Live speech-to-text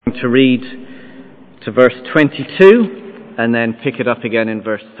to read to verse 22 and then pick it up again in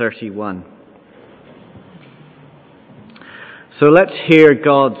verse 31. So let's hear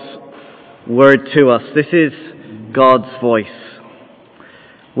God's word to us. This is God's voice.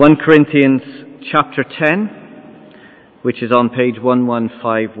 1 Corinthians chapter 10, which is on page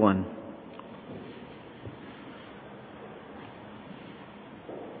 1151.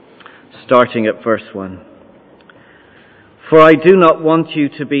 Starting at verse 1. For I do not want you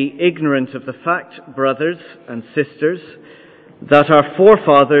to be ignorant of the fact, brothers and sisters, that our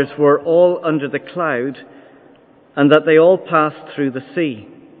forefathers were all under the cloud, and that they all passed through the sea.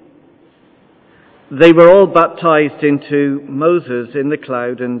 They were all baptized into Moses in the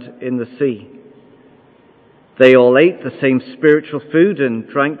cloud and in the sea. They all ate the same spiritual food and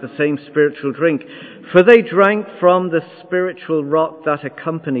drank the same spiritual drink, for they drank from the spiritual rock that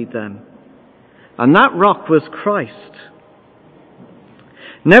accompanied them, and that rock was Christ.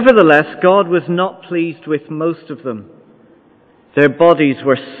 Nevertheless, God was not pleased with most of them. Their bodies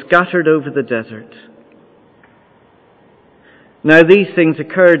were scattered over the desert. Now these things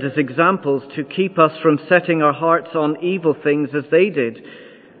occurred as examples to keep us from setting our hearts on evil things as they did.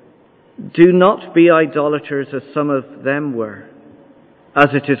 Do not be idolaters as some of them were. As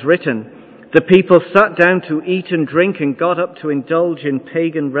it is written, the people sat down to eat and drink and got up to indulge in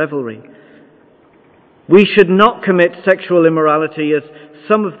pagan revelry. We should not commit sexual immorality as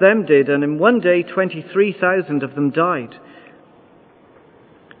some of them did, and in one day 23,000 of them died.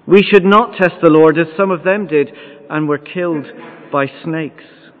 We should not test the Lord as some of them did and were killed by snakes.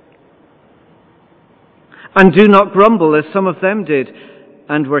 And do not grumble as some of them did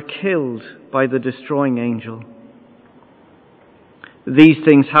and were killed by the destroying angel. These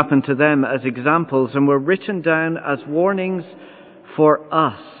things happened to them as examples and were written down as warnings for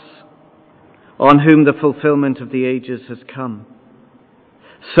us, on whom the fulfillment of the ages has come.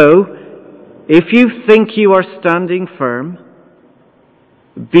 So, if you think you are standing firm,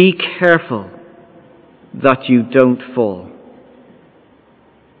 be careful that you don't fall.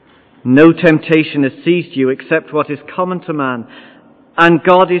 No temptation has seized you except what is common to man, and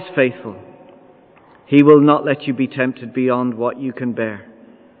God is faithful. He will not let you be tempted beyond what you can bear.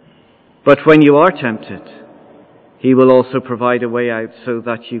 But when you are tempted, He will also provide a way out so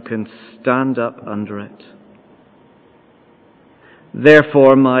that you can stand up under it.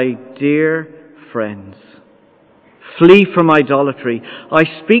 Therefore, my dear friends, flee from idolatry. I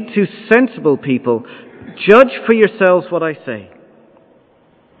speak to sensible people. Judge for yourselves what I say.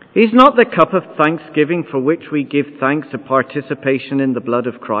 Is not the cup of thanksgiving for which we give thanks a participation in the blood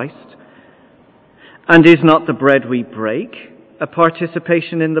of Christ? And is not the bread we break a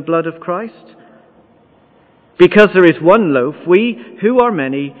participation in the blood of Christ? Because there is one loaf, we who are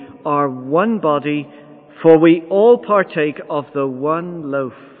many are one body, for we all partake of the one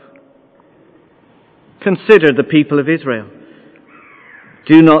loaf. Consider the people of Israel.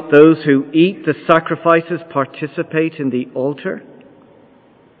 Do not those who eat the sacrifices participate in the altar?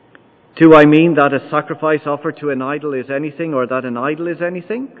 Do I mean that a sacrifice offered to an idol is anything, or that an idol is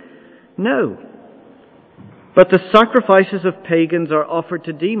anything? No. But the sacrifices of pagans are offered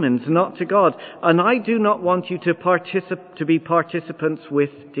to demons, not to God. And I do not want you to be participants with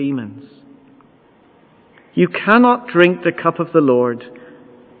demons. You cannot drink the cup of the Lord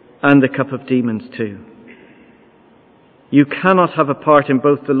and the cup of demons too. You cannot have a part in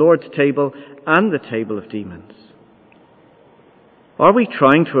both the Lord's table and the table of demons. Are we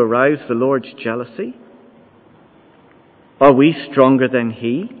trying to arouse the Lord's jealousy? Are we stronger than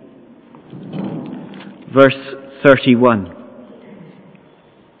He? Verse 31.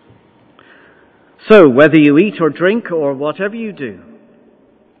 So, whether you eat or drink or whatever you do,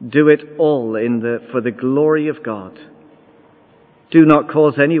 do it all for the glory of God. Do not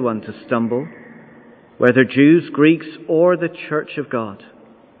cause anyone to stumble, whether Jews, Greeks, or the church of God,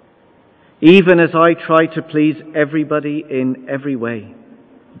 even as I try to please everybody in every way.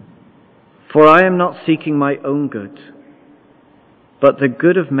 For I am not seeking my own good, but the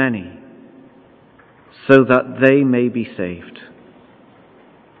good of many, so that they may be saved.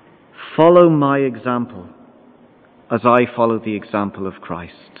 Follow my example as I follow the example of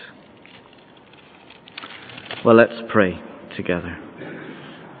Christ. Well, let's pray together.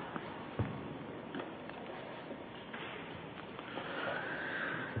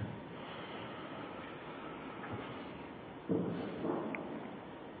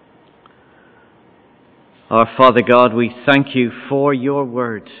 Our Father God, we thank you for your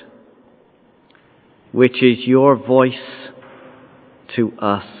word, which is your voice to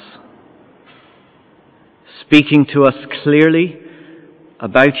us, speaking to us clearly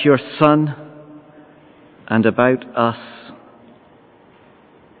about your Son and about us.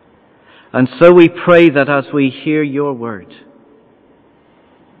 And so we pray that as we hear your word,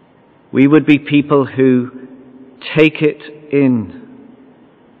 we would be people who take it in,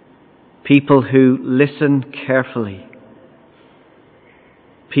 people who listen carefully,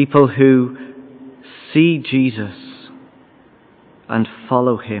 people who see Jesus and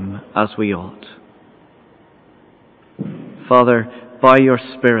follow him as we ought. Father, by your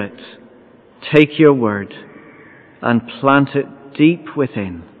Spirit, take your word and plant it deep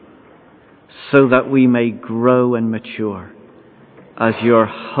within, so that we may grow and mature as your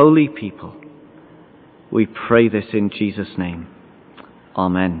holy people. We pray this in Jesus' name.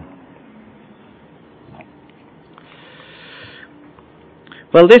 Amen.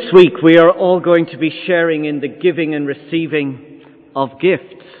 Well, this week we are all going to be sharing in the giving and receiving of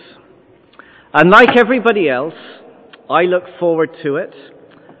gifts. And like everybody else, I look forward to it,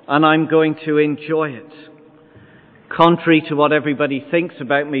 and I'm going to enjoy it. Contrary to what everybody thinks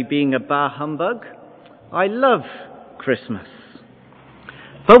about me being a bah humbug, I love Christmas.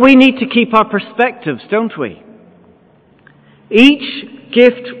 But we need to keep our perspectives, don't we? Each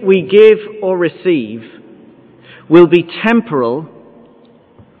gift we give or receive will be temporal,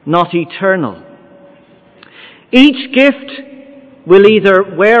 not eternal. Each gift will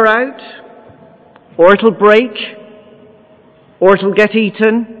either wear out, or it'll break, or it'll get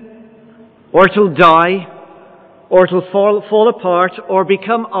eaten, or it'll die, or it'll fall apart, or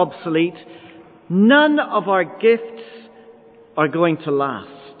become obsolete. None of our gifts are going to last.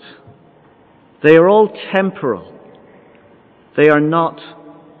 They are all temporal. They are not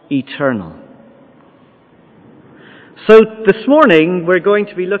eternal. So this morning we're going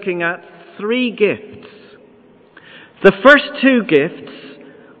to be looking at 3 gifts. The first 2 gifts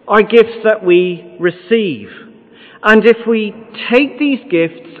are gifts that we receive. And if we take these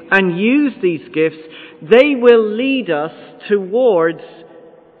gifts and use these gifts, they will lead us towards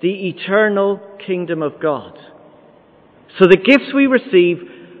the eternal kingdom of God. So the gifts we receive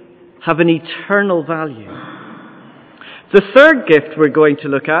have an eternal value. The third gift we're going to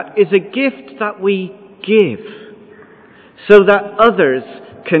look at is a gift that we give so that others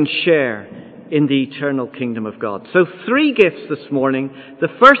can share in the eternal kingdom of God. So 3 gifts this morning. The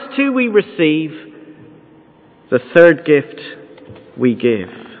first 2 we receive. The third gift we give.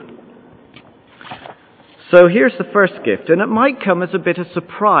 So here's the first gift, and it might come as a bit of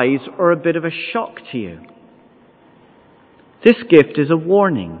surprise or a bit of a shock to you. This gift is a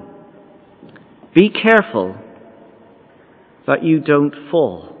warning. Be careful that you don't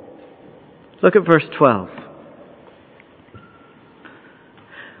fall. Look at verse 12.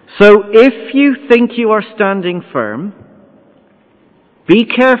 So if you think you are standing firm, be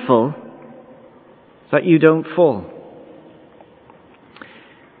careful that you don't fall.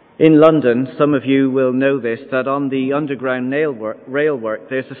 In London, some of you will know this, that on the underground railwork,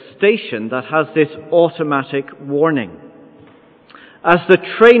 there's a station that has this automatic warning. As the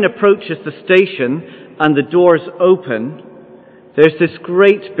train approaches the station and the doors open, there's this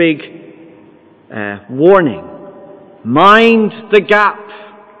great big warning. Mind the gap.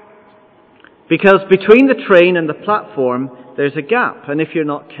 Because between the train and the platform, there's a gap. And if you're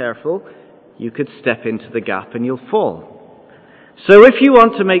not careful, you could step into the gap and you'll fall. So if you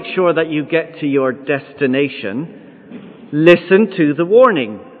want to make sure that you get to your destination, listen to the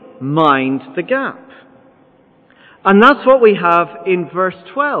warning. Mind the gap. And that's what we have in verse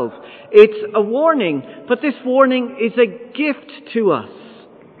 12. It's a warning, but this warning is a gift to us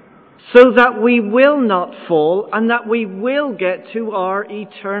so that we will not fall and that we will get to our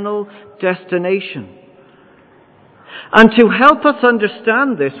eternal destination. And to help us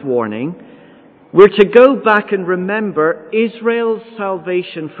understand this warning, we're to go back and remember Israel's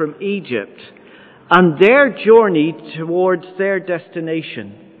salvation from Egypt and their journey towards their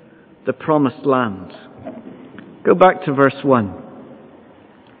destination, the Promised Land. Go back to verse 1.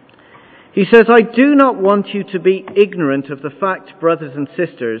 He says, I do not want you to be ignorant of the fact, brothers and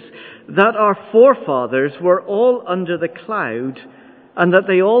sisters, that our forefathers were all under the cloud and that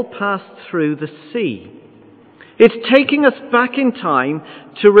they all passed through the sea. It's taking us back in time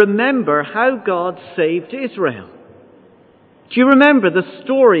to remember how God saved Israel. Do you remember the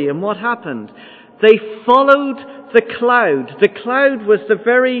story and what happened? They followed the cloud. The cloud was the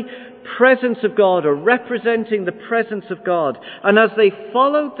very presence of God, or representing the presence of God. And as they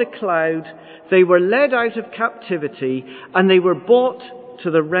followed the cloud, they were led out of captivity and they were brought to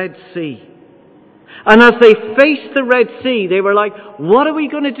the Red Sea. And as they faced the Red Sea, they were like, what are we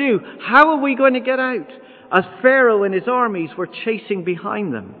going to do? How are we going to get out? As Pharaoh and his armies were chasing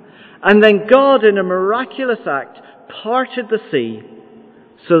behind them. And then God, in a miraculous act, parted the sea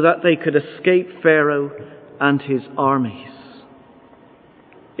so that they could escape Pharaoh and his armies.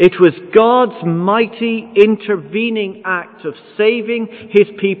 It was God's mighty intervening act of saving his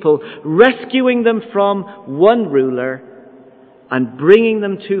people, rescuing them from one ruler and bringing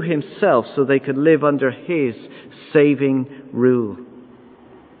them to himself so they could live under his saving rule.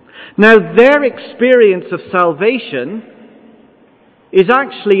 Now, their experience of salvation is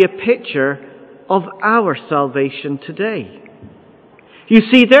actually a picture of our salvation today. You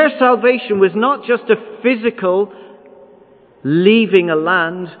see, their salvation was not just a physical leaving a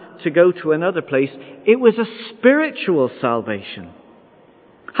land to go to another place. It was a spiritual salvation.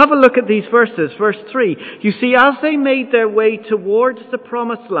 Have a look at these verses. Verse 3. You see, as they made their way towards the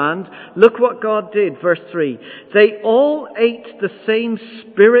promised land, look what God did. Verse 3. They all ate the same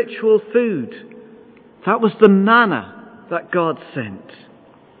spiritual food. That was the manna that God sent.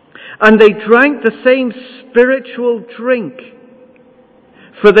 And they drank the same spiritual drink.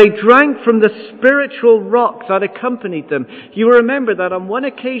 For they drank from the spiritual rock that accompanied them. You remember that on one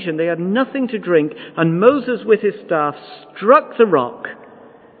occasion they had nothing to drink, and Moses with his staff struck the rock,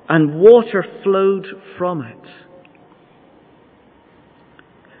 and water flowed from it.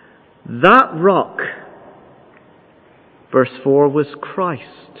 That rock, verse 4, was Christ.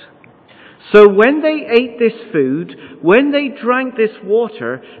 So when they ate this food, when they drank this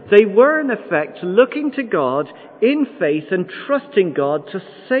water, they were in effect looking to God in faith and trusting God to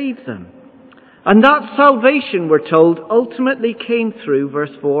save them. And that salvation, we're told, ultimately came through,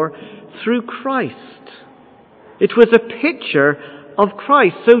 verse 4, through Christ. It was a picture of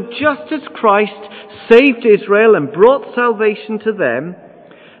Christ. So just as Christ saved Israel and brought salvation to them,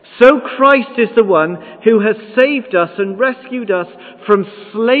 so Christ is the one who has saved us and rescued us from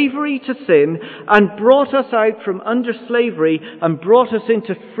slavery to sin and brought us out from under slavery and brought us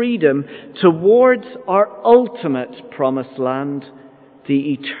into freedom towards our ultimate promised land,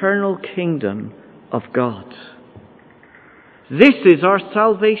 the eternal kingdom of God. This is our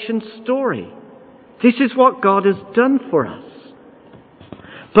salvation story. This is what God has done for us.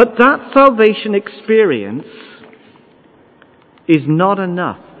 But that salvation experience is not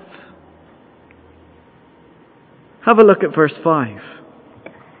enough. Have a look at verse 5.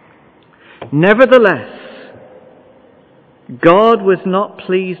 Nevertheless, God was not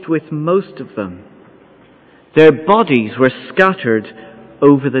pleased with most of them. Their bodies were scattered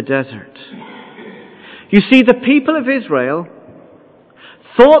over the desert. You see, the people of Israel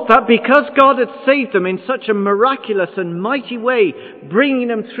thought that because God had saved them in such a miraculous and mighty way, bringing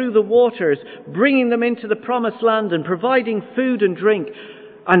them through the waters, bringing them into the promised land and providing food and drink,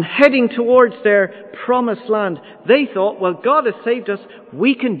 and heading towards their promised land, they thought, well, God has saved us,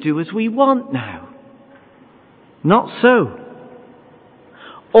 we can do as we want now. Not so.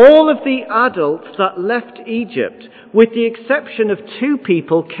 All of the adults that left Egypt, with the exception of 2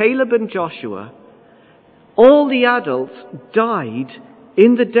 people, Caleb and Joshua, all the adults died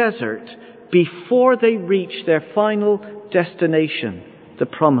in the desert before they reached their final destination, the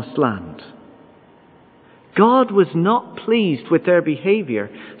promised land. God was not pleased with their behavior,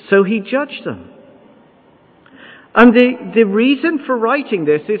 so he judged them. And the reason for writing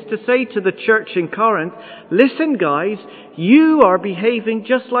this is to say to the church in Corinth, listen guys, you are behaving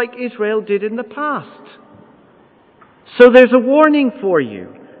just like Israel did in the past. So there's a warning for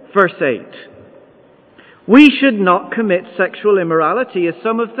you. Verse 8. We should not commit sexual immorality as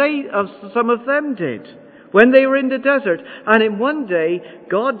some of them did when they were in the desert. And in one day,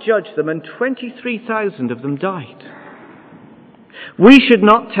 God judged them and 23,000 of them died. We should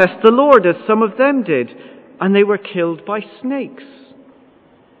not test the Lord as some of them did, and they were killed by snakes.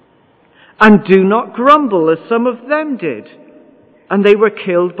 And do not grumble as some of them did, and they were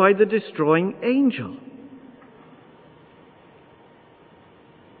killed by the destroying angel.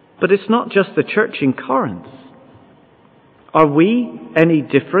 But it's not just the church in Corinth. Are we any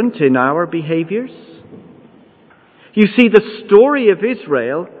different in our behaviors? You see, the story of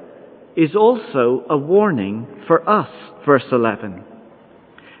Israel is also a warning for us, verse 11.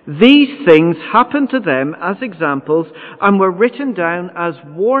 These things happened to them as examples and were written down as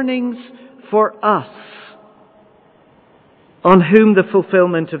warnings for us, on whom the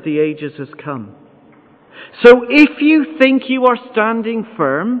fulfillment of the ages has come. So if you think you are standing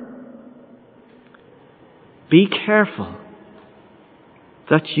firm, be careful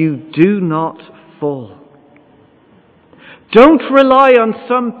that you do not fall. Don't rely on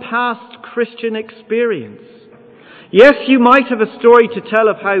some past Christian experience. Yes, you might have a story to tell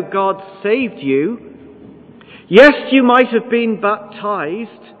of how God saved you. Yes, you might have been baptized.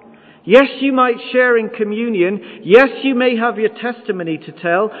 Yes, you might share in communion. Yes, you may have your testimony to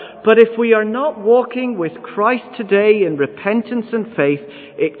tell. But if we are not walking with Christ today in repentance and faith,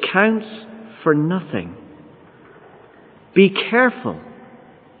 it counts for nothing. Be careful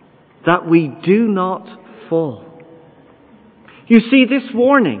that we do not fall. You see, this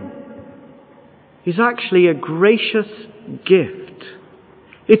warning is actually a gracious gift.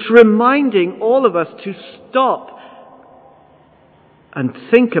 It's reminding all of us to stop and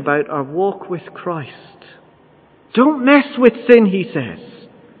think about our walk with Christ. Don't mess with sin, he says.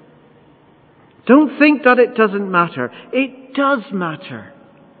 Don't think that it doesn't matter. It does matter.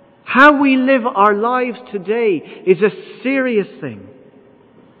 How we live our lives today is a serious thing.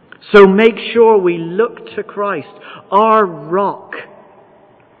 So make sure we look to Christ, our rock,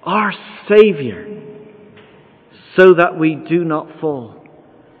 our Saviour, so that we do not fall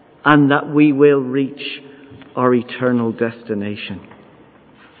and that we will reach our eternal destination.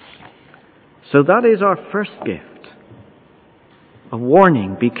 So that is our first gift. A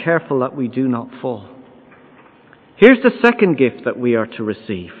warning, be careful that we do not fall. Here's the second gift that we are to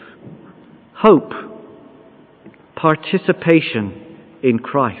receive. Hope, participation in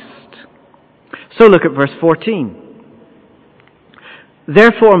Christ. So look at verse 14.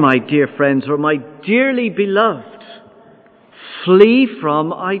 Therefore, my dear friends, or my dearly beloved, flee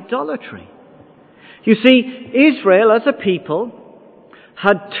from idolatry. You see, Israel as a people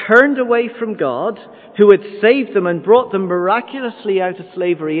had turned away from God, who had saved them and brought them miraculously out of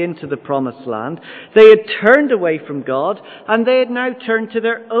slavery into the promised land. They had turned away from God, and they had now turned to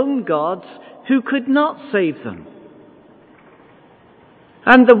their own gods who could not save them.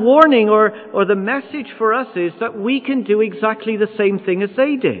 And the warning or the message for us is that we can do exactly the same thing as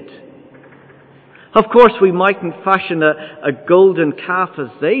they did. Of course, we mightn't fashion a golden calf as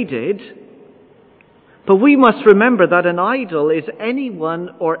they did, but we must remember that an idol is anyone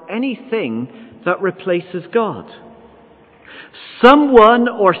or anything that replaces God. Someone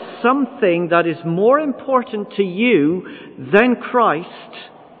or something that is more important to you than Christ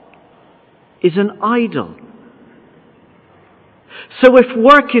is an idol. So if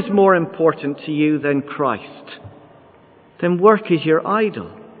work is more important to you than Christ, then work is your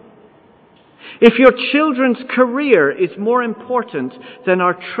idol. If your children's career is more important than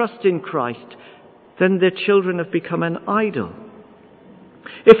our trust in Christ, then the children have become an idol.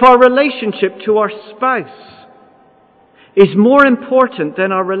 If our relationship to our spouse is more important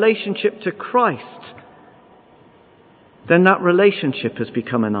than our relationship to Christ, then that relationship has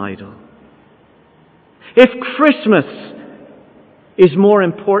become an idol. If Christmas is more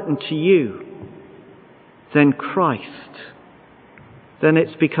important to you than Christ, then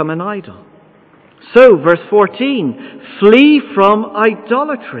it's become an idol. So, verse 14, flee from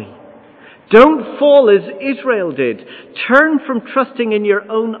idolatry. Don't fall as Israel did. Turn from trusting in your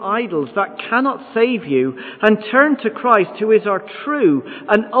own idols that cannot save you and turn to Christ, who is our true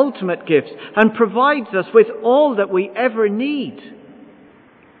and ultimate gift and provides us with all that we ever need.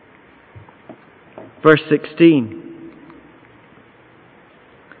 Verse 16.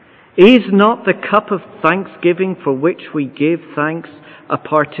 Is not the cup of thanksgiving for which we give thanks a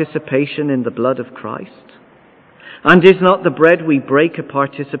participation in the blood of Christ? And is not the bread we break a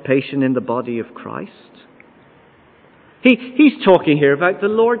participation in the body of Christ? He's talking here about the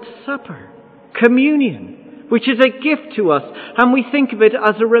Lord's Supper, communion, which is a gift to us, and we think of it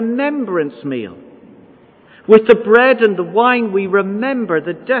as a remembrance meal. With the bread and the wine, we remember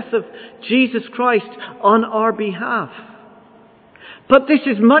the death of Jesus Christ on our behalf. But this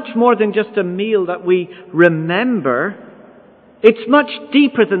is much more than just a meal that we remember. It's much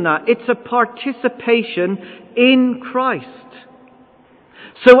deeper than that. It's a participation in Christ.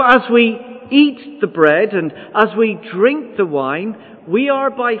 So as we eat the bread and as we drink the wine, we are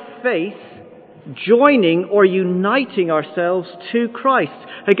by faith joining or uniting ourselves to Christ.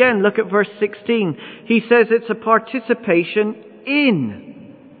 Again, look at verse 16. He says it's a participation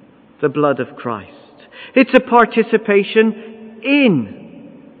in the blood of Christ. It's a participation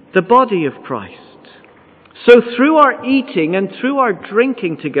in the body of Christ. So through our eating and through our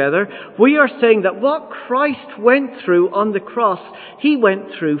drinking together, we are saying that what Christ went through on the cross, He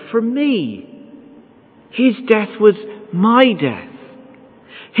went through for me. His death was my death.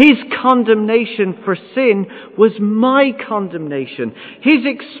 His condemnation for sin was my condemnation. His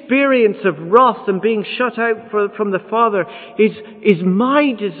experience of wrath and being shut out from the Father is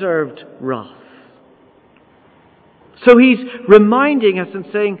my deserved wrath. So He's reminding us and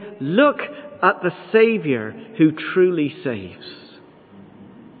saying, look at the Saviour who truly saves.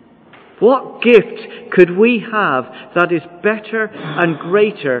 What gift could we have that is better and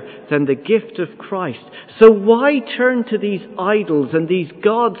greater than the gift of Christ? So why turn to these idols and these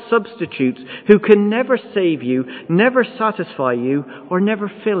God substitutes who can never save you, never satisfy you, or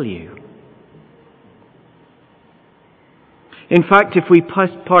never fill you? In fact, if we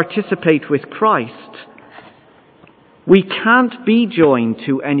participate with Christ, We can't be joined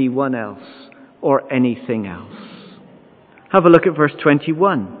to anyone else or anything else. Have a look at verse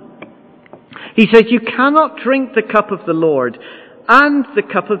 21. He says, you cannot drink the cup of the Lord and the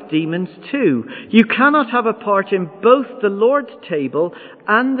cup of demons too. You cannot have a part in both the Lord's table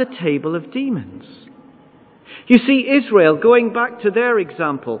and the table of demons. You see, Israel, going back to their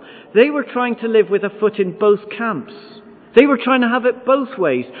example, they were trying to live with a foot in both camps. They were trying to have it both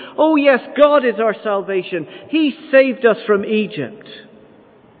ways. Oh yes, God is our salvation. He saved us from Egypt.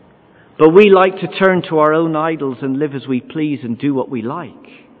 But we like to turn to our own idols and live as we please and do what we like.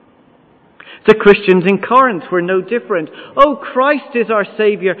 The Christians in Corinth were no different. Oh, Christ is our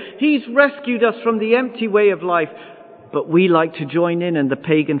Saviour. He's rescued us from the empty way of life. But we like to join in the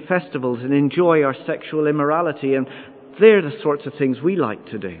pagan festivals and enjoy our sexual immorality, and they're the sorts of things we like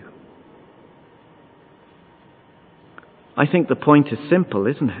to do. I think the point is simple,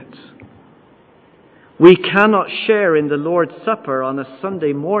 isn't it? We cannot share in the Lord's Supper on a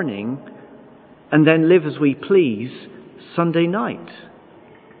Sunday morning and then live as we please Sunday night.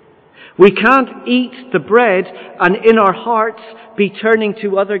 We can't eat the bread and in our hearts be turning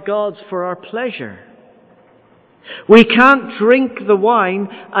to other gods for our pleasure. We can't drink the wine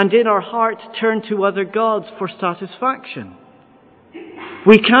and in our hearts turn to other gods for satisfaction.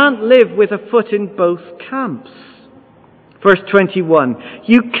 We can't live with a foot in both camps. Verse 21,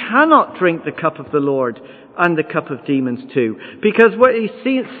 you cannot drink the cup of the Lord and the cup of demons too. Because what you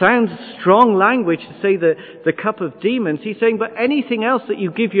see, it sounds strong language to say the cup of demons. He's saying, but anything else that you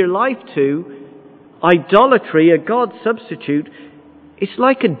give your life to, idolatry, a God substitute, it's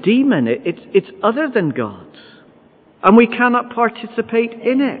like a demon. It's other than God. And we cannot participate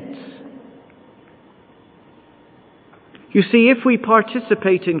in it. You see, if we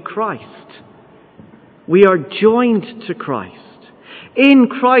participate in Christ, we are joined to Christ. In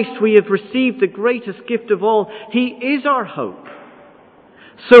Christ we have received the greatest gift of all. He is our hope.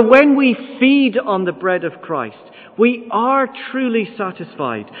 So when we feed on the bread of Christ, we are truly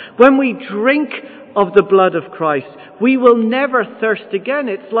satisfied. When we drink of the blood of Christ, we will never thirst again.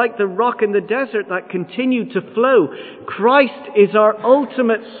 It's like the rock in the desert that continued to flow. Christ is our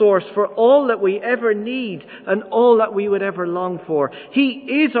ultimate source for all that we ever need and all that we would ever long for. He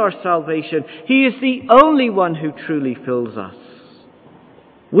is our salvation. He is the only one who truly fills us.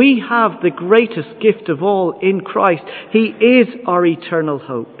 We have the greatest gift of all in Christ. He is our eternal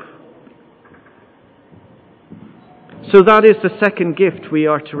hope. So that is the second gift we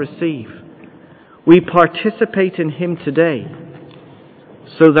are to receive. We participate in Him today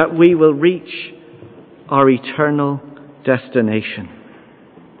so that we will reach our eternal destination.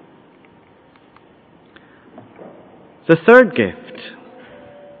 The third gift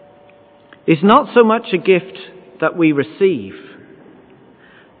is not so much a gift that we receive,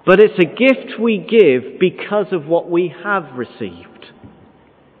 but it's a gift we give because of what we have received.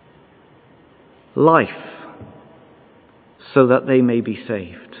 Life, so that they may be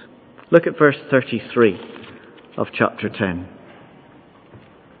saved. Look at verse 33 of chapter 10.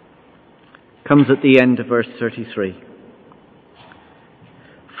 Comes at the end of verse 33.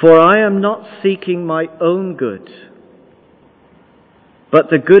 For I am not seeking my own good, but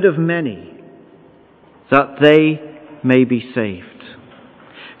the good of many, that they may be saved.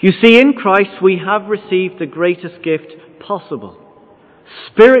 You see, in Christ we have received the greatest gift possible.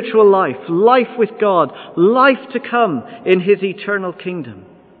 Spiritual life, life with God, life to come in His eternal kingdom.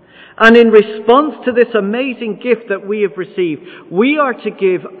 And in response to this amazing gift that we have received, we are to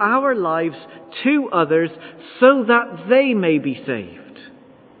give our lives to others so that they may be saved,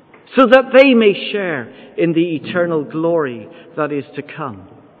 so that they may share in the eternal glory that is to come.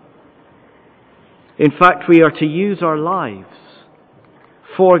 In fact, we are to use our lives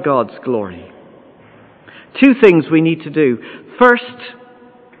for God's glory. Two things we need to do. First,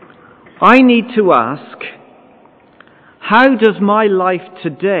 I need to ask, how does my life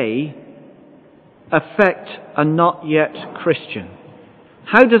today affect a not yet Christian?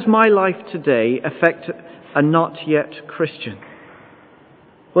 How does my life today affect a not yet Christian?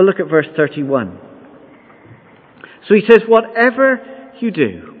 Well, look at verse 31. So he says, whatever you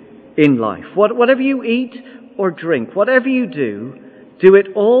do in life, whatever you eat or drink, whatever you do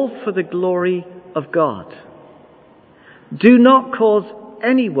it all for the glory of God. Do not cause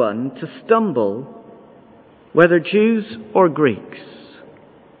anyone to stumble, whether Jews or Greeks.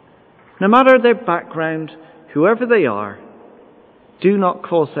 No matter their background, whoever they are, do not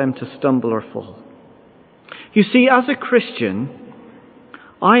cause them to stumble or fall. You see, as a Christian,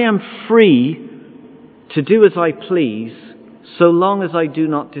 I am free to do as I please so long as I do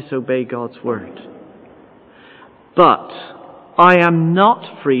not disobey God's word. But I am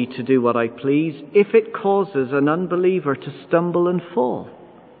not free to do what I please if it causes an unbeliever to stumble and fall.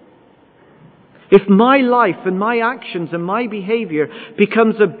 If my life and my actions and my behavior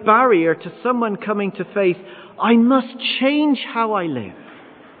becomes a barrier to someone coming to faith, I must change how I live.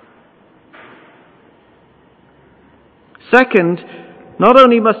 Second, not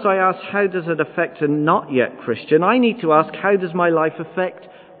only must I ask, how does it affect a not yet Christian? I need to ask, how does my life affect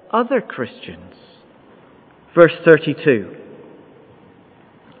other Christians? Verse 32.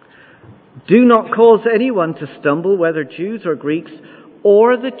 Do not cause anyone to stumble, whether Jews or Greeks,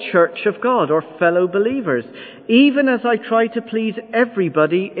 or the church of God, or fellow believers, even as I try to please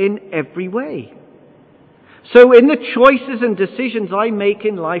everybody in every way. So in the choices and decisions I make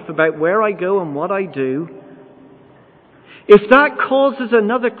in life about where I go and what I do, if that causes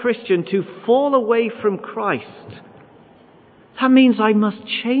another Christian to fall away from Christ, that means I must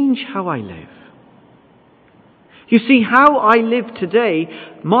change how I live. You see, how I live today,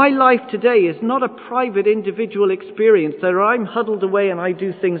 my life today, is not a private individual experience that I'm huddled away and I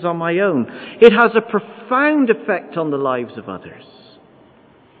do things on my own. It has a profound effect on the lives of others.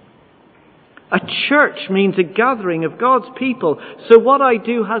 A church means a gathering of God's people, so what I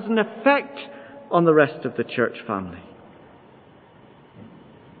do has an effect on the rest of the church family.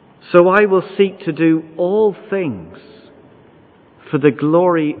 So I will seek to do all things for the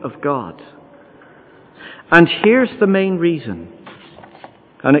glory of God. And here's the main reason,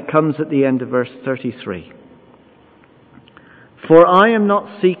 and it comes at the end of verse 33. For I am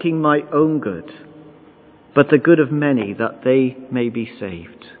not seeking my own good, but the good of many, that they may be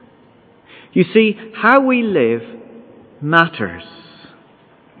saved. You see, how we live matters.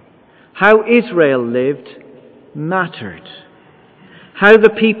 How Israel lived mattered. How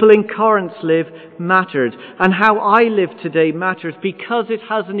the people in Corinth live mattered. And how I live today matters because it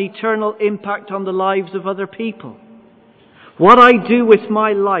has an eternal impact on the lives of other people. What I do with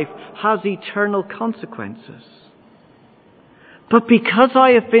my life has eternal consequences. But because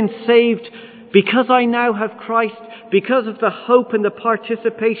I have been saved, because I now have Christ, because of the hope and the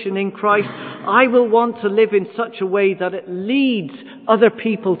participation in Christ, I will want to live in such a way that it leads other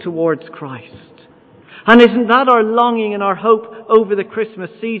people towards Christ. And isn't that our longing and our hope over the Christmas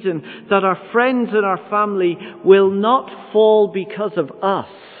season, that our friends and our family will not fall because of us,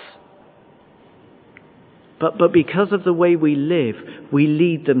 but because of the way we live, we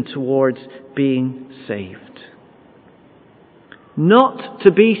lead them towards being saved. Not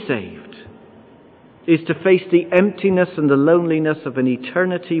to be saved is to face the emptiness and the loneliness of an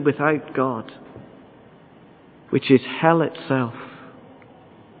eternity without God, which is hell itself.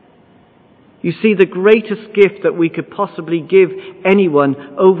 You see, the greatest gift that we could possibly give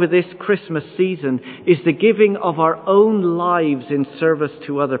anyone over this Christmas season is the giving of our own lives in service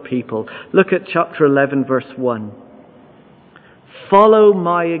to other people. Look at chapter 11, verse 1. Follow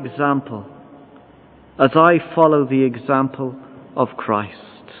my example as I follow the example of Christ.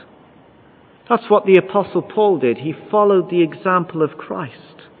 That's what the Apostle Paul did. He followed the example of Christ.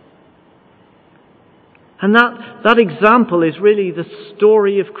 And that example is really the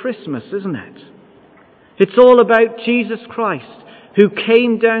story of Christmas, isn't it? It's all about Jesus Christ, who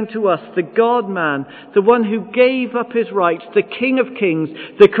came down to us, the God-man, the one who gave up his rights, the King of Kings,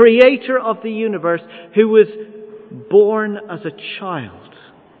 the creator of the universe, who was born as a child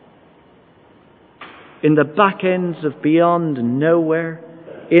in the back ends of beyond nowhere,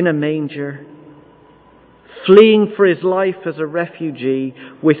 in a manger, fleeing for his life as a refugee,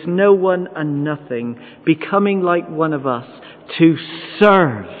 with no one and nothing, becoming like one of us to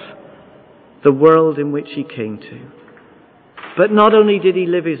serve the world in which he came to. But not only did he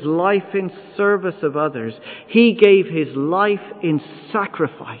live his life in service of others, he gave his life in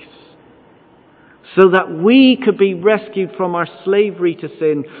sacrifice so that we could be rescued from our slavery to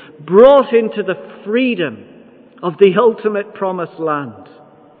sin, brought into the freedom of the ultimate promised land,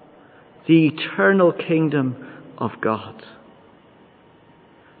 the eternal kingdom of God.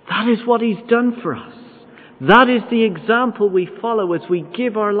 That is what he's done for us. That is the example we follow as we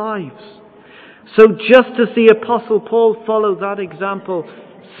give our lives. So just as the Apostle Paul followed that example,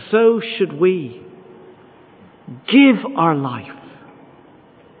 so should we. Give our life.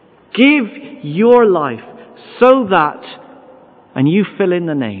 Give your life so that, and you fill in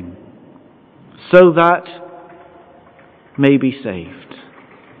the name, so that may be saved.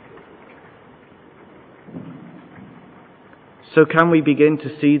 So can we begin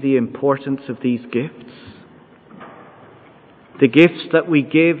to see the importance of these gifts? The gifts that we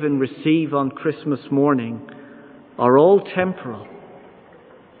give and receive on Christmas morning are all temporal.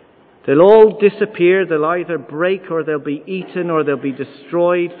 They'll all disappear. They'll either break, or they'll be eaten, or they'll be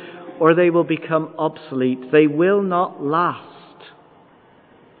destroyed, or they will become obsolete. They will not last.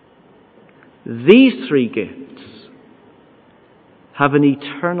 These three gifts have an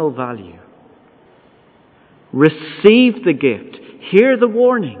eternal value. Receive the gift. Hear the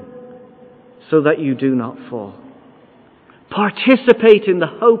warning so that you do not fall. Participate in the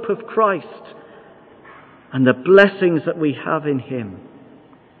hope of Christ and the blessings that we have in Him.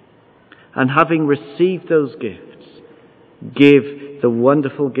 And having received those gifts, give the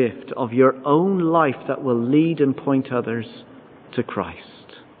wonderful gift of your own life that will lead and point others to Christ.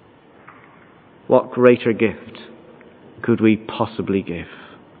 What greater gift could we possibly give?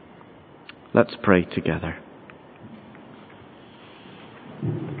 Let's pray together.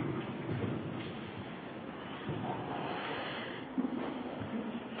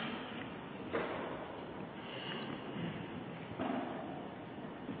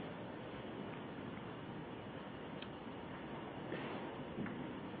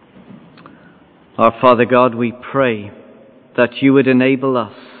 Our Father God, we pray that you would enable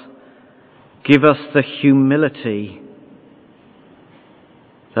us, give us the humility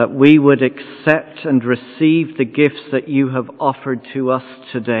that we would accept and receive the gifts that you have offered to us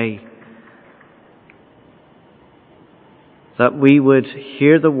today, that we would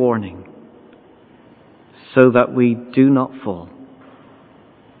hear the warning so that we do not fall,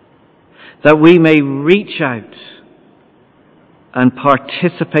 that we may reach out and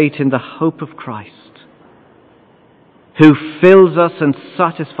participate in the hope of Christ, who fills us and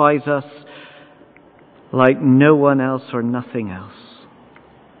satisfies us like no one else or nothing else.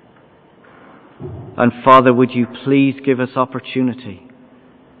 And Father, would you please give us opportunity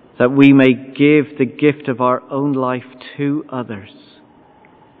that we may give the gift of our own life to others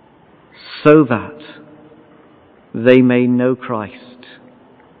so that they may know Christ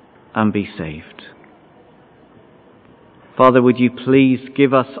and be saved. Father, would you please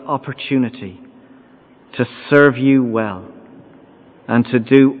give us opportunity to serve you well and to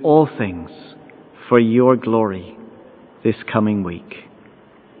do all things for your glory this coming week.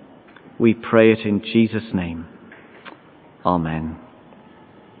 We pray it in Jesus' name. Amen.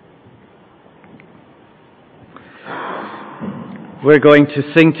 We're going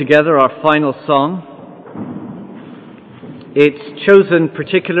to sing together our final song. It's chosen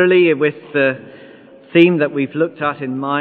particularly with the theme that we've looked at in mind.